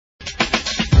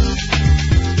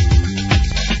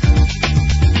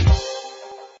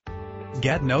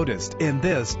Get noticed in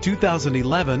this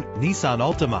 2011 Nissan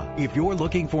Altima. If you're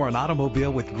looking for an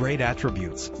automobile with great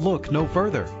attributes, look no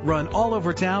further. Run all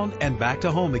over town and back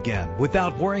to home again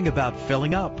without worrying about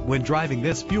filling up when driving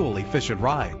this fuel-efficient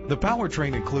ride. The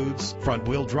powertrain includes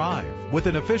front-wheel drive with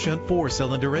an efficient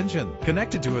 4-cylinder engine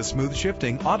connected to a smooth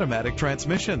shifting automatic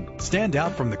transmission. Stand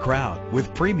out from the crowd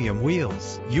with premium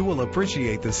wheels. You will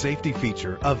appreciate the safety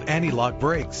feature of anti-lock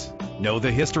brakes. Know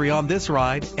the history on this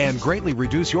ride and greatly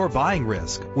reduce your buying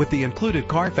risk with the included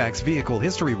Carfax Vehicle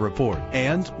History Report.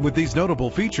 And with these notable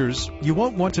features, you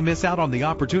won't want to miss out on the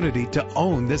opportunity to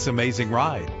own this amazing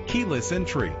ride. Keyless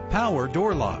entry, power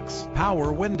door locks,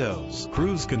 power windows,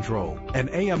 cruise control, an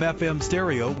AM/FM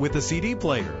stereo with a CD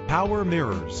player, power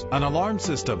mirrors, an alarm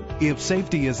system. If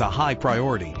safety is a high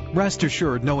priority, rest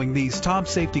assured knowing these top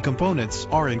safety components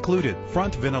are included: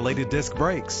 front ventilated disc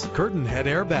brakes, curtain head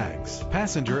airbags,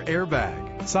 passenger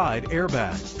airbag, side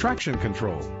airbag, traction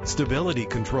control, stability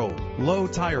control, low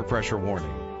tire pressure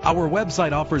warning. Our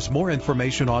website offers more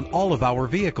information on all of our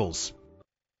vehicles.